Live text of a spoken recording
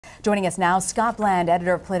Joining us now, Scott Bland,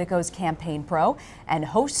 editor of Politico's Campaign Pro and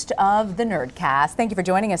host of the Nerdcast. Thank you for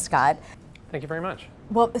joining us, Scott. Thank you very much.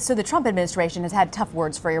 Well, so the Trump administration has had tough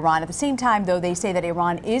words for Iran. At the same time, though, they say that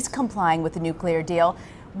Iran is complying with the nuclear deal.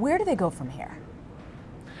 Where do they go from here?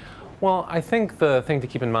 Well, I think the thing to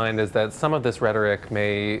keep in mind is that some of this rhetoric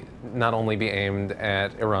may not only be aimed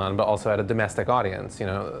at Iran, but also at a domestic audience. You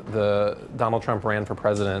know, Donald Trump ran for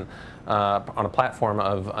president on a platform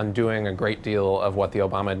of undoing a great deal of what the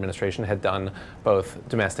Obama administration had done, both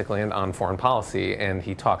domestically and on foreign policy. And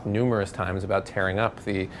he talked numerous times about tearing up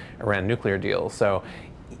the Iran nuclear deal. So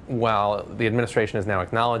while the administration is now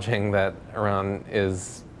acknowledging that Iran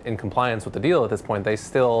is in compliance with the deal at this point, they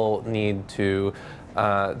still need to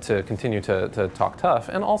continue to talk tough.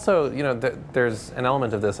 And also, you know, there's an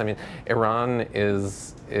element of this. I mean, Iran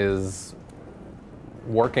is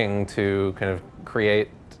working to kind of create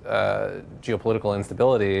geopolitical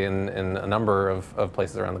instability in a number of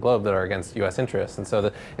places around the globe that are against U.S. interests. And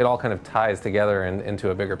so it all kind of ties together into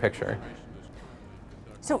a bigger picture.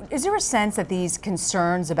 So is there a sense that these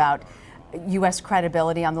concerns about U.S.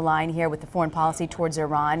 credibility on the line here with the foreign policy towards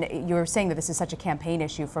Iran, you're saying that this is such a campaign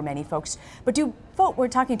issue for many folks, but we're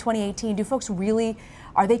talking 2018, do folks really,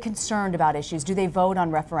 are they concerned about issues? Do they vote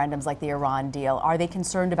on referendums like the Iran deal? Are they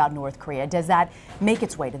concerned about North Korea? Does that make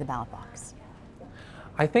its way to the ballot box?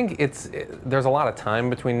 I think there's a lot of time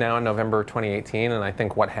between now and November 2018, and I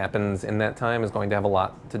think what happens in that time is going to have a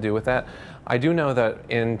lot to do with that. I do know that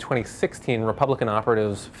in 2016, Republican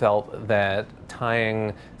operatives felt that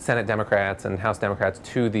tying Senate Democrats and House Democrats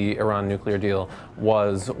to the Iran nuclear deal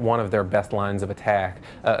was one of their best lines of attack,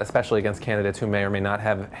 especially against candidates who may or may not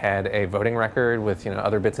have had a voting record with, you know,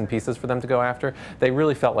 other bits and pieces for them to go after. They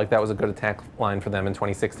really felt like that was a good attack line for them in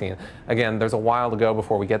 2016. Again, there's a while to go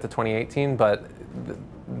before we get to 2018, but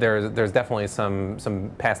there's definitely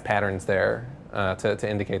some past patterns there to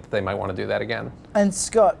indicate that they might want to do that again. And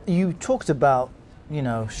Scott, you talked about, you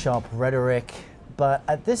know, sharp rhetoric, but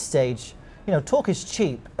at this stage, you know, talk is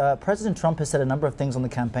cheap. President Trump has said a number of things on the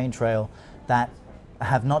campaign trail that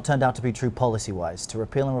have not turned out to be true policy-wise. To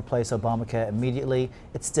repeal and replace Obamacare immediately,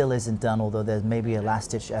 it still isn't done, although there's maybe a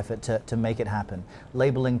last-ditch effort to make it happen.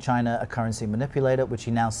 Labeling China a currency manipulator, which he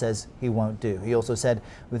now says he won't do. He also said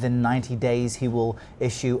within 90 days he will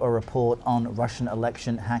issue a report on Russian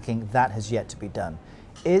election hacking. That has yet to be done.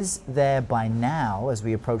 Is there by now, as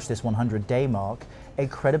we approach this 100-day mark, a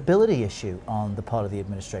credibility issue on the part of the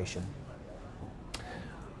administration?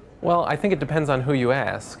 Well, I think it depends on who you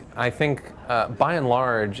ask. I think, by and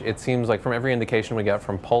large, it seems like from every indication we get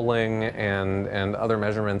from polling and other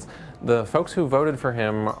measurements, the folks who voted for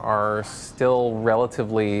him are still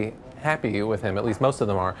relatively happy with him, at least most of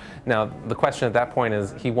them are. Now, the question at that point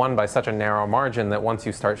is, he won by such a narrow margin that once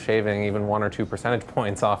you start shaving even 1 or 2 percentage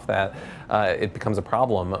points off that, it becomes a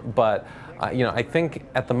problem. But, you know, I think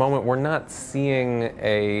at the moment we're not seeing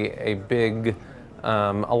a big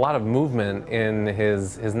a lot of movement in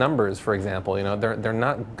his numbers, for example. You know, they're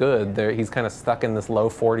not good. He's kind of stuck in this low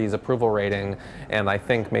 40s approval rating, and I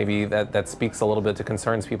think maybe that speaks a little bit to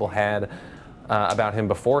concerns people had about him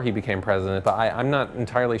before he became president. But I'm not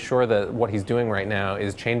entirely sure that what he's doing right now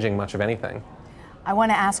is changing much of anything. I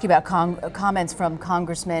want to ask you about comments from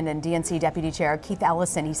Congressman and DNC Deputy Chair Keith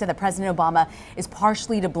Ellison. He said that President Obama is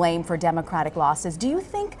partially to blame for Democratic losses. Do you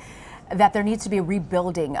think that there needs to be a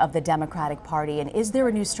rebuilding of the Democratic Party, and is there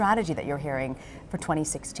a new strategy that you're hearing for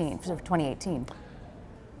 2018?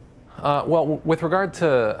 Well, with regard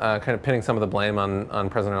to kind of pinning some of the blame on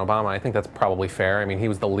President Obama, I think that's probably fair. I mean, he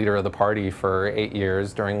was the leader of the party for 8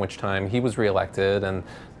 years, during which time he was reelected, and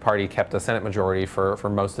the party kept a Senate majority for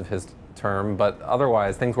most of his term. But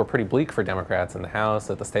otherwise, things were pretty bleak for Democrats in the House,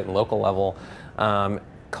 at the state and local level,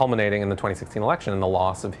 culminating in the 2016 election and the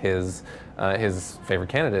loss of his favorite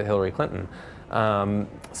candidate, Hillary Clinton.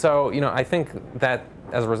 So, you know, I think that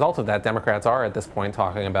as a result of that, Democrats are at this point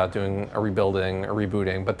talking about doing a rebuilding, a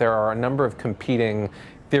rebooting, but there are a number of competing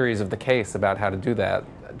theories of the case about how to do that.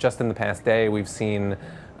 Just in the past day, we've seen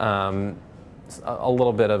a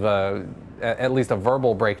little bit of at least a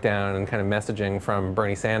verbal breakdown and kind of messaging from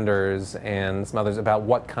Bernie Sanders and some others about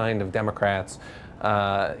what kind of Democrats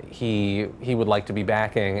he would like to be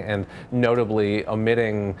backing, and notably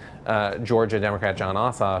omitting Georgia Democrat John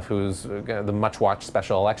Ossoff, who's the much-watched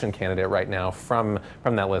special election candidate right now, from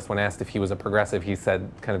that list. When asked if he was a progressive, he said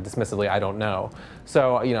kind of dismissively, "I don't know."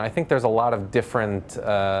 So, you know, I think there's a lot of different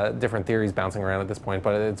theories bouncing around at this point,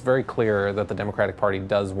 but it's very clear that the Democratic Party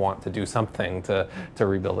does want to do something to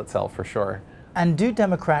rebuild itself, for sure. And do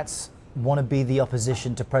Democrats want to be the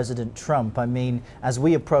opposition to President Trump. I mean, as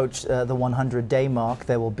we approach the 100-day mark,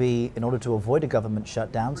 there will be, in order to avoid a government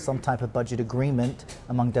shutdown, some type of budget agreement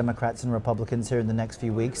among Democrats and Republicans here in the next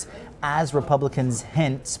few weeks. As Republicans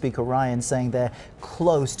hint, Speaker Ryan saying they're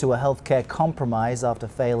close to a health care compromise after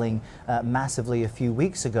failing massively a few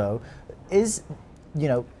weeks ago,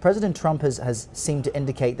 President Trump has seemed to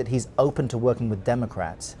indicate that he's open to working with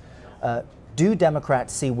Democrats. Do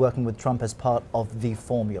Democrats see working with Trump as part of the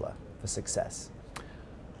formula for success?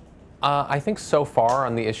 I think so far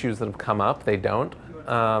on the issues that have come up, they don't.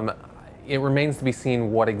 It remains to be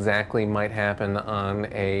seen what exactly might happen on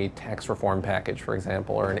a tax reform package, for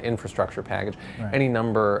example, or an infrastructure package, any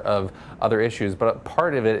number of other issues. But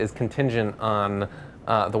part of it is contingent on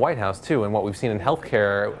the White House, too. And what we've seen in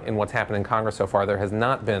healthcare, in what's happened in Congress so far, there has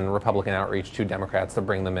not been Republican outreach to Democrats to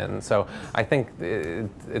bring them in. So I think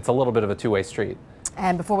it's a little bit of a two-way street.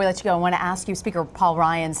 And before we let you go, I want to ask you, Speaker Paul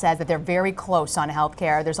Ryan says that they're very close on health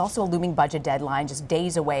care. There's also a looming budget deadline just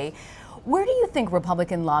days away. Where do you think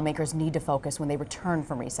Republican lawmakers need to focus when they return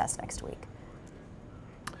from recess next week?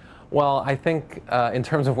 Well, I think in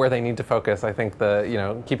terms of where they need to focus, I think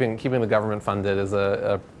keeping the government funded is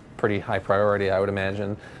a pretty high priority, I would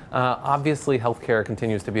imagine. Obviously, healthcare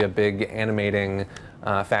continues to be a big animating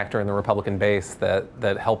factor in the Republican base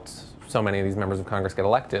that helped so many of these members of Congress get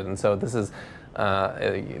elected. And so this is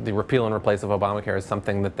the repeal and replace of Obamacare is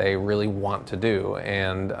something that they really want to do.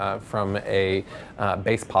 And from a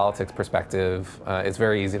base politics perspective, it's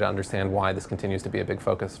very easy to understand why this continues to be a big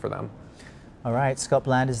focus for them. All right, Scott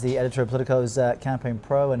Bland is the editor of Politico's Campaign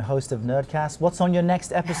Pro and host of Nerdcast. What's on your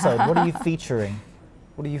next episode? What are you featuring?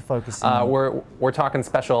 What are you focusing on? We're talking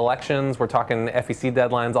special elections. We're talking FEC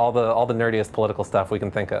deadlines. All the nerdiest political stuff we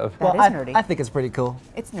can think of. That is nerdy. I think it's pretty cool.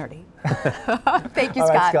 It's nerdy. Thank you, Scott.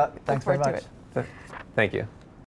 All right, Scott. Thanks very much. Thank you.